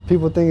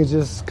People think it's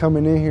just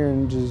coming in here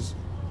and just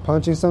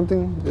punching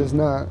something. It's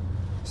not.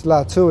 It's a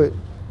lot to it.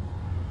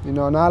 You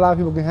know, not a lot of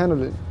people can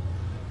handle it.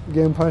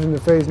 Getting punched in the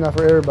face, not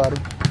for everybody.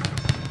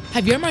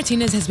 Javier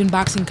Martinez has been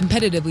boxing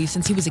competitively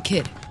since he was a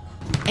kid.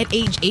 At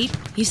age 8,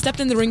 he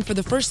stepped in the ring for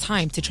the first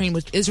time to train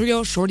with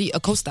Israel Shorty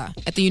Acosta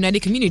at the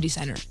United Community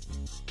Center.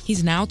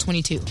 He's now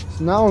 22.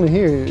 It's not only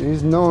here,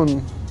 he's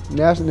known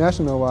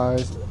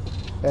national-wise,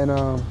 and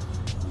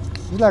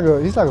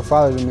he's like a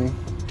father to me.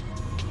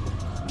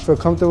 I feel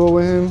comfortable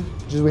with him.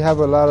 Just we have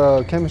a lot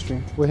of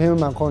chemistry. With him in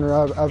my corner,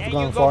 I've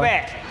gone far. Go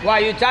back. Why,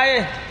 you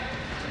tired?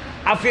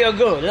 I feel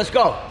good. Let's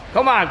go.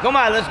 Come on,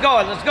 let's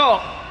go.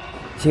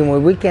 See,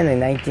 when we came in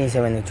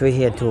 1973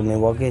 here to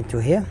Milwaukee,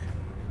 to here,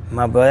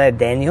 my brother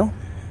Daniel,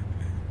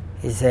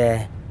 he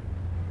said,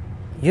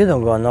 you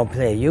don't go no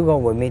play, you go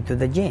with me to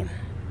the gym.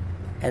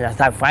 And I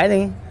started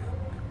fighting,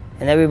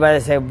 and everybody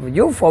said,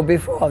 you fought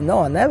before?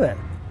 No, never.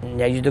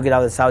 And I used to get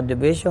out of the South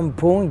Division,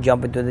 boom,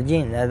 jump into the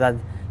gym.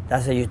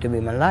 That's what used to be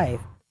my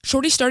life.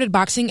 Shorty started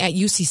boxing at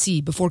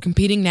UCC before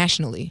competing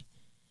nationally.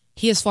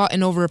 He has fought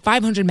in over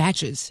 500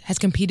 matches, has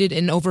competed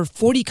in over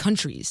 40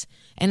 countries,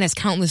 and has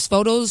countless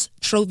photos,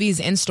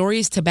 trophies, and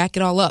stories to back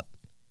it all up.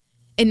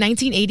 In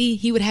 1980,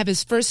 he would have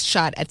his first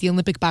shot at the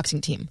Olympic boxing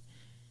team.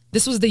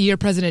 This was the year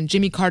President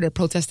Jimmy Carter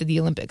protested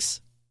the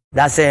Olympics.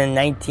 That's in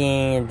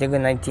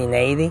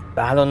 1980,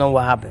 but I don't know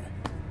what happened.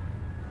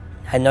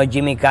 I know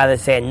Jimmy Carter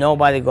said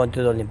nobody going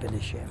to the Olympics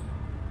this year,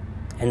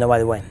 and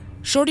nobody went.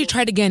 Shorty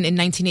tried again in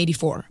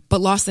 1984,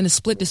 but lost in a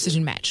split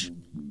decision match.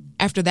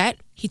 After that,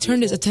 he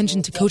turned his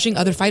attention to coaching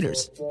other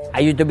fighters.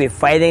 I used to be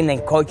fighting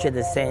and coach at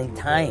the same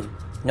time.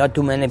 Not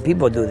too many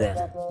people do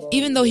that.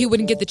 Even though he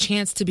wouldn't get the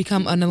chance to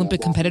become an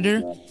Olympic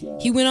competitor,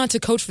 he went on to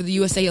coach for the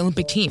USA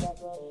Olympic team.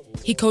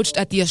 He coached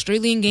at the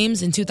Australian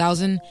Games in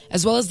 2000,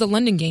 as well as the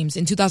London Games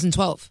in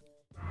 2012.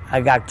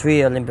 I got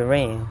 3 Olympic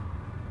rings,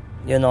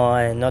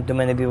 and not too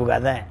many people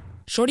got that.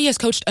 Shorty has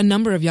coached a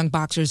number of young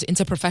boxers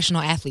into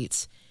professional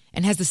athletes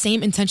and has the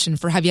same intention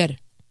for Javier.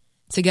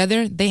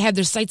 Together, they have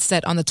their sights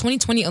set on the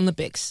 2020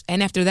 Olympics,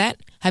 and after that,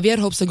 Javier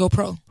hopes to go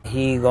pro.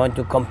 He going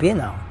to compete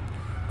now.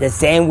 The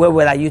same way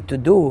what I used to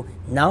do,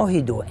 now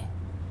he doing.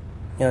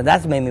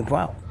 That's made me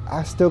proud.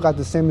 I still got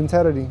the same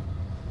mentality.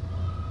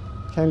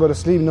 Can't go to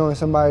sleep knowing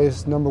somebody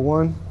is number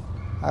one.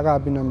 I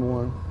gotta be number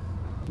one.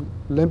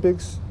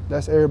 Olympics,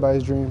 that's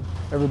everybody's dream.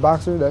 Every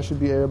boxer, that should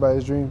be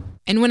everybody's dream.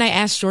 And when I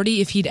asked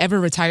Shorty if he'd ever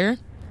retire,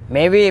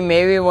 maybe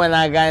when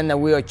I got in the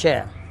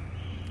wheelchair,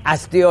 I'm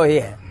still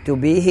here. To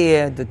be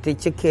here, to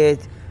teach the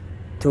kids,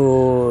 to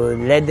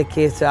let the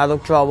kids out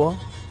of trouble,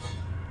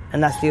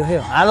 and I'm still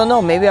here. I don't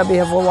know, maybe I'll be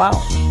here for a while.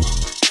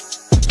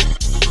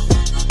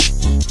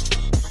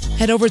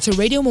 Head over to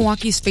Radio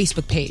Milwaukee's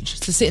Facebook page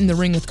to sit in the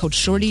ring with Coach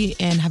Shorty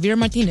and Javier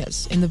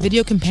Martinez in the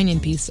video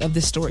companion piece of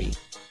this story.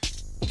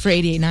 For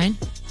 88.9,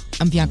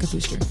 I'm Bianca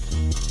Fuster.